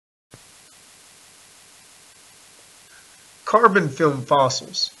Carbon film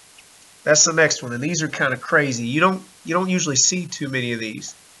fossils. That's the next one, and these are kind of crazy. You don't usually see too many of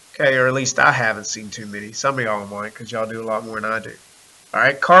these, okay? Or at least I haven't seen too many. Some of y'all might, because y'all do a lot more than I do. All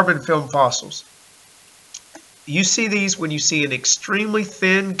right, carbon film fossils. You see these when you see an extremely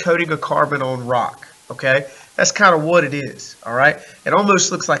thin coating of carbon on rock, okay? That's kind of what it is, all right? It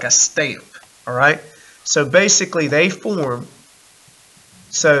almost looks like a stamp, all right? So basically they form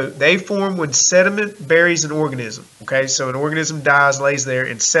when sediment buries an organism, okay? So an organism dies, lays there,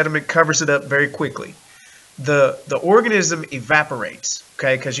 and sediment covers it up very quickly. The organism evaporates,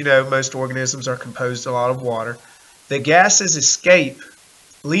 okay? Because you know most organisms are composed of a lot of water. The gases escape,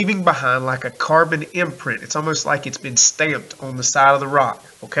 leaving behind like a carbon imprint. It's almost like it's been stamped on the side of the rock,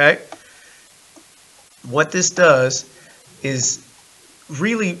 okay? What this does is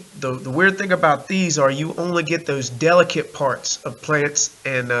really the weird thing about these are you only get those delicate parts of plants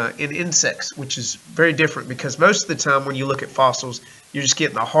and in insects, which is very different because most of the time when you look at fossils, you're just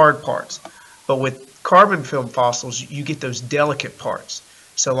getting the hard parts. But with carbon film fossils, you get those delicate parts.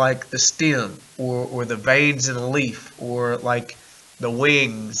 So like the stem or the veins in a leaf or like the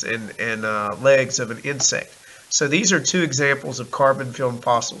wings and legs of an insect. So these are two examples of carbon film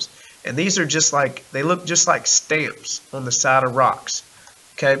fossils. And these are just like, they look just like stamps on the side of rocks.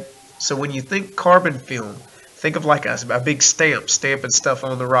 Okay, so when you think carbon film, think of like a big stamp stamping stuff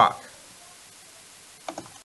on the rock.